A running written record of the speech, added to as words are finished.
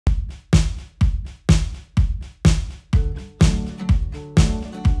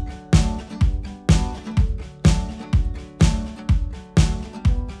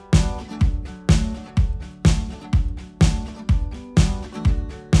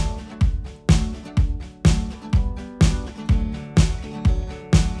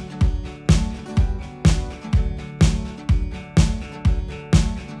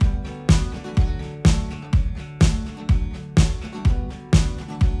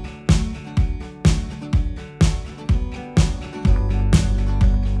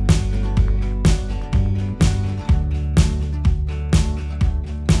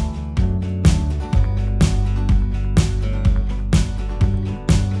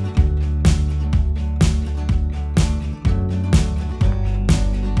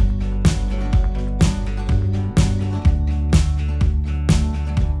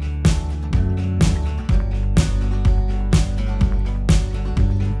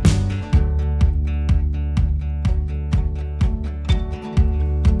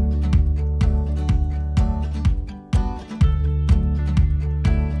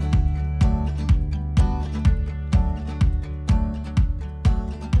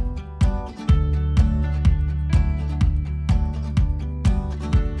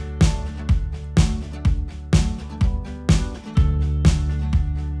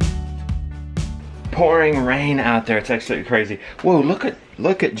pouring rain out there. It's absolutely crazy. Whoa,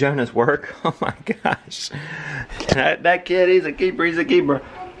 look at Jonah's work. Oh my gosh. That kid, he's a keeper.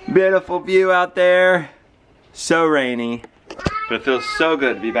 Beautiful view out there. So rainy. But it feels so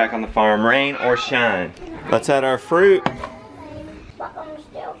good to be back on the farm, rain or shine. Let's add our fruit.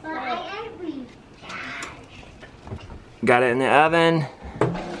 Got it in the oven.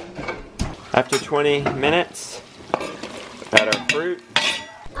 After 20 minutes, add our fruit.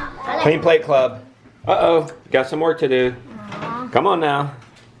 Clean plate club. Uh-oh, got some work to do. Come on now.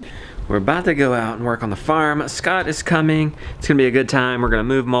 We're about to go out and work on the farm. Scott is coming. It's gonna be a good time. We're gonna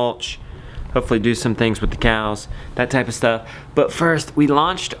move mulch. Hopefully do some things with the cows, that type of stuff. But first, we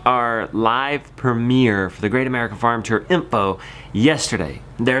launched our live premiere for the Great American Farm Tour info yesterday.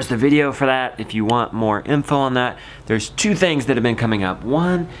 There's the video for that if you want more info on that. There's two things that have been coming up.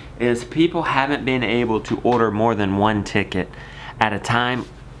 One is people haven't been able to order more than one ticket at a time.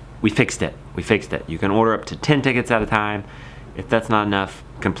 We fixed it. You can order up to 10 tickets at a time. If that's not enough,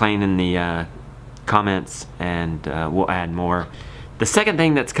 complain in the comments and we'll add more. The second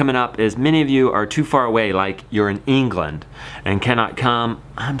thing that's coming up is many of you are too far away, like you're in England and cannot come.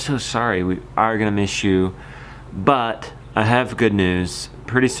 I'm so sorry, we are gonna miss you, but I have good news.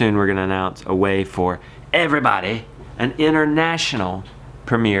 Pretty soon we're gonna announce a way for everybody, an international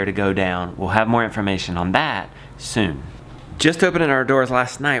premiere to go down. We'll have more information on that soon. Just opening our doors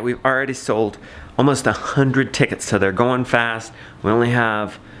last night, we've already sold almost 100 tickets, so they're going fast. We only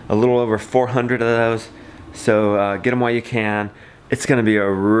have a little over 400 of those, so get them while you can. It's gonna be a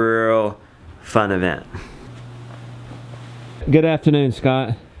real fun event. Good afternoon,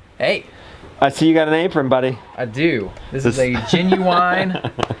 Scott. Hey. I see you got an apron, buddy. I do. This is a genuine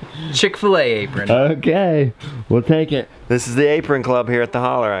Chick-fil-A apron. Okay, we'll take it. This is the apron club here at the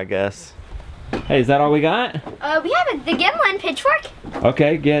Holler, I guess. Hey, is that all we got? We have the Gimli and pitchfork.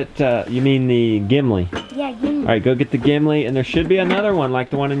 Okay, you mean the Gimli? Yeah, Gimli. All right, go get the Gimli, and there should be another one like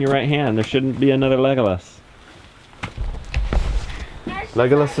the one in your right hand. There shouldn't be another Legolas.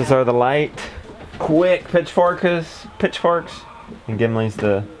 Legolases are the light, quick pitchforks, and Gimli's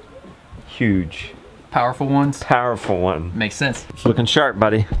the huge, powerful ones. Powerful one. Makes sense. It's looking sharp,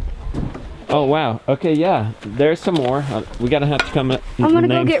 buddy. Oh wow. Okay, yeah. There's some more. We gotta have to come up. I'm gonna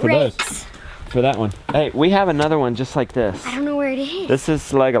go get rakes for that one. Hey, we have another one just like this. I don't know where it is. This is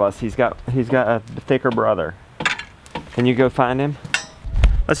Legolas. He's got a thicker brother. Can you go find him?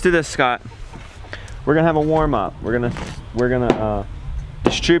 Let's do this, Scott. We're gonna have a warm up. We're gonna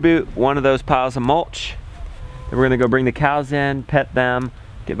distribute one of those piles of mulch. And we're gonna go bring the cows in, pet them,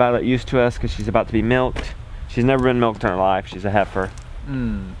 get Violet used to us because she's about to be milked. She's never been milked in her life. She's a heifer.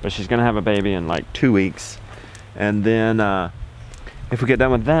 But she's gonna have a baby in like 2 weeks. And then if we get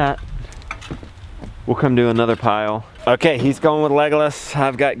done with that, we'll come do another pile. Okay, he's going with Legolas.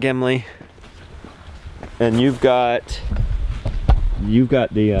 I've got Gimli. And you've got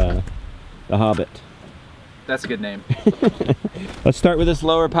the Hobbit. That's a good name. Let's start with this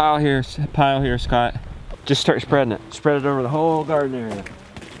lower pile here, Scott. Just start spreading it. Spread it over the whole garden area.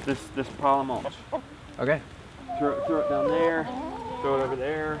 This pile of mulch. Okay. Throw it down there. Throw it over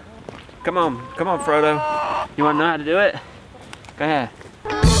there. Come on, Frodo. You want to know how to do it? Go ahead.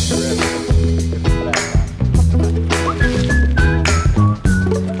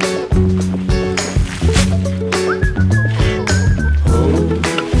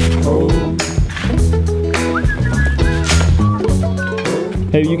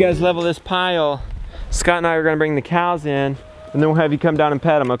 Hey, you guys level this pile. Scott and I are gonna bring the cows in, and then we'll have you come down and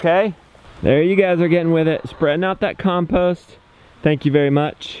pet them, okay? There you guys are getting with it, spreading out that compost. Thank you very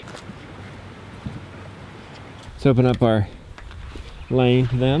much. Let's open up our lane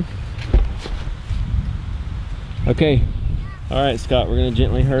to them. Okay, all right, Scott, we're gonna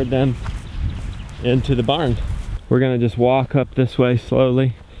gently herd them into the barn. We're gonna just walk up this way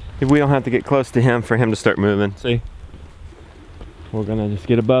slowly. We don't have to get close to him for him to start moving, see? We're gonna just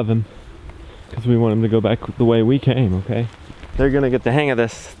get above him because we want him to go back the way we came, okay? They're gonna get the hang of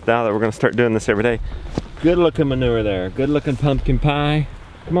this now that we're gonna start doing this every day. Good looking manure there. Good looking pumpkin pie.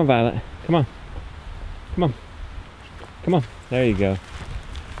 Come on, Violet. Come on. Come on. Come on. There you go.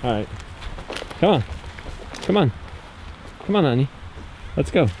 All right. Come on. Come on. Come on, honey.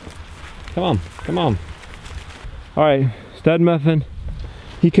 Let's go. Come on. Come on. All right. Stud Muffin.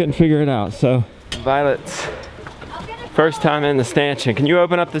 He couldn't figure it out, so. Violet's first time in the stanchion. Can you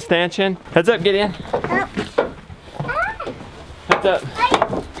open up the stanchion? Heads up, Gideon. Heads up.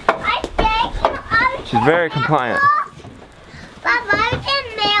 She's very compliant.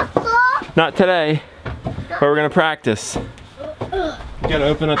 Not today, but we're gonna practice. You gotta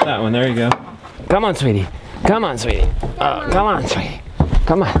open up that one. There you go. Come on, sweetie. Come on, sweetie. Come on, sweetie.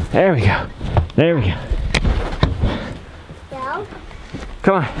 Come on. There we go. There we go. No.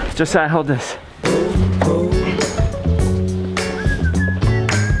 Come on, Josiah, hold this.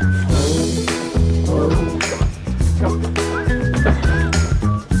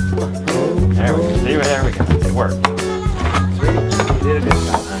 There we go. See, there we go. It worked. Sweetie, you did a good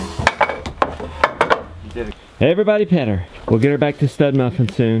job, honey. You did it. Everybody pet her. We'll get her back to Stud Muffin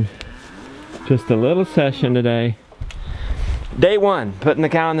soon. Just a little session today. Day 1, putting the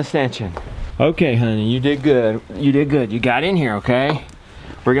cow in the stanchion. Okay, honey, you did good. You did good. You got in here, okay?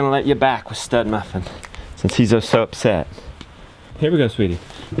 We're gonna let you back with Stud Muffin since he's so upset. Here we go, sweetie.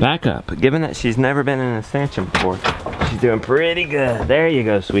 Back up. Given that she's never been in a stanchion before, she's doing pretty good. There you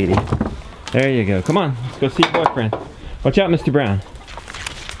go, sweetie. There you go. Come on, let's go see your boyfriend. Watch out, Mr. Brown.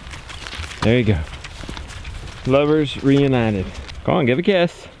 There you go. Lovers reunited. Go on, give a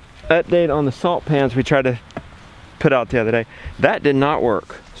kiss. Update on the salt pans we tried to put out the other day. That did not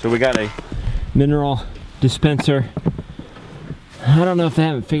work. So we got a mineral dispenser. I don't know if they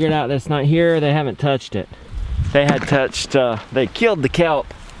haven't figured out that it's not here. They haven't touched it. They had touched, they killed the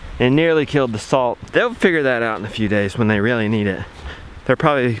kelp and nearly killed the salt. They'll figure that out in a few days when they really need it. They're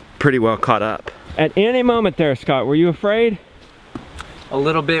probably pretty well caught up. At any moment there, Scott, were you afraid? A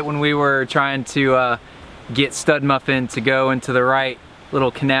little bit when we were trying to get Stud Muffin to go into the right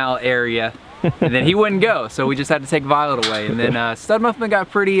little canal area. And then he wouldn't go, so we just had to take Violet away. And then Stud Muffin got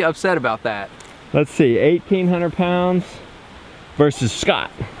pretty upset about that. Let's see, 1,800 pounds versus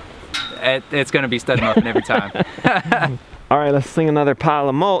Scott. It's gonna be Stud Muffin every time. All right, let's sling another pile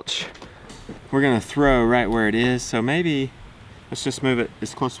of mulch. We're gonna throw right where it is, so maybe let's just move it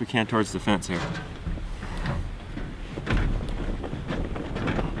as close as we can towards the fence here.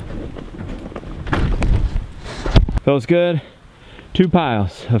 Feels good. 2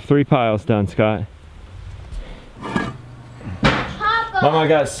 piles of 3 piles done, Scott. Mama, I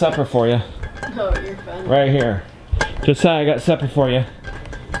got supper for you. Oh, you're fun. Right here. Josiah, I got supper for you.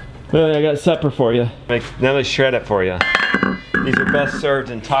 Lily, I got supper for you. Nelly, shred it for you. These are best served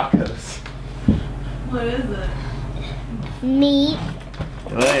in tacos. What is it? Meat.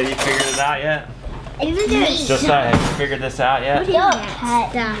 Lily, you figured it out yet? Meat. Josiah, have you figured this out yet? Don't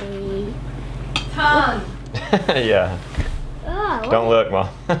touch me. Tongue. Yeah. Oh, Don't look, Mom.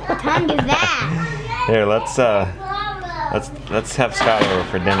 what tongue is that? Here, let's have Scott over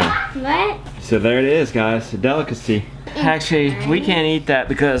for dinner. What? So there it is, guys, a delicacy. Actually, we can't eat that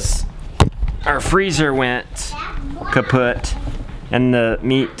because our freezer went kaput and the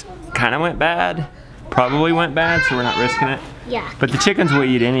meat kind of went bad. Probably went bad, so we're not risking it. Yeah. But the chickens will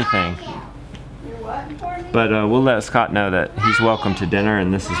eat anything. But we'll let Scott know that he's welcome to dinner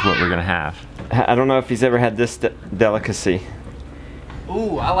and this is what we're gonna have. I don't know if he's ever had this delicacy.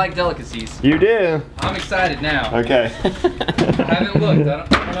 Ooh, I like delicacies. You do? I'm excited now. Okay. I haven't looked. I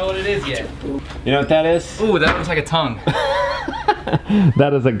don't know what it is yet. You know what that is? Ooh, that looks like a tongue.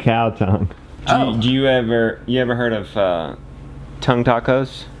 That is a cow tongue. Do you ever heard of tongue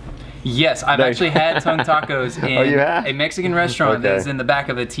tacos? Yes, I've actually had tongue tacos in a Mexican restaurant that is in the back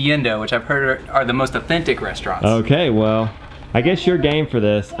of a Tienda, which I've heard are the most authentic restaurants. Okay, well, I guess you're game for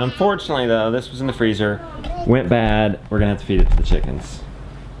this. Unfortunately, though, this was in the freezer, went bad. We're gonna have to feed it to the chickens.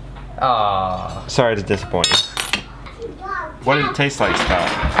 Aww. Sorry to disappoint you. What did it taste like, Scott?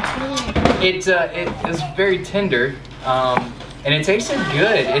 It is very tender, and it tasted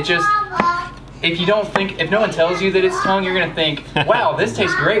good. It just, if no one tells you that it's tongue, you're gonna think, wow, this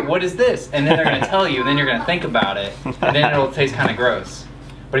tastes great, what is this? And then they're gonna tell you, and then you're gonna think about it, and then it'll taste kind of gross.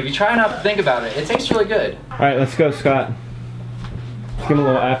 But if you try not to think about it, it tastes really good. All right, let's go, Scott. Let's give him a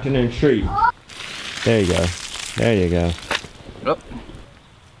little afternoon treat. There you go. There you go. Oh.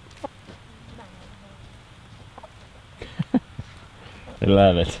 I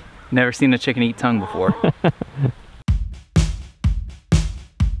love it. Never seen a chicken eat tongue before.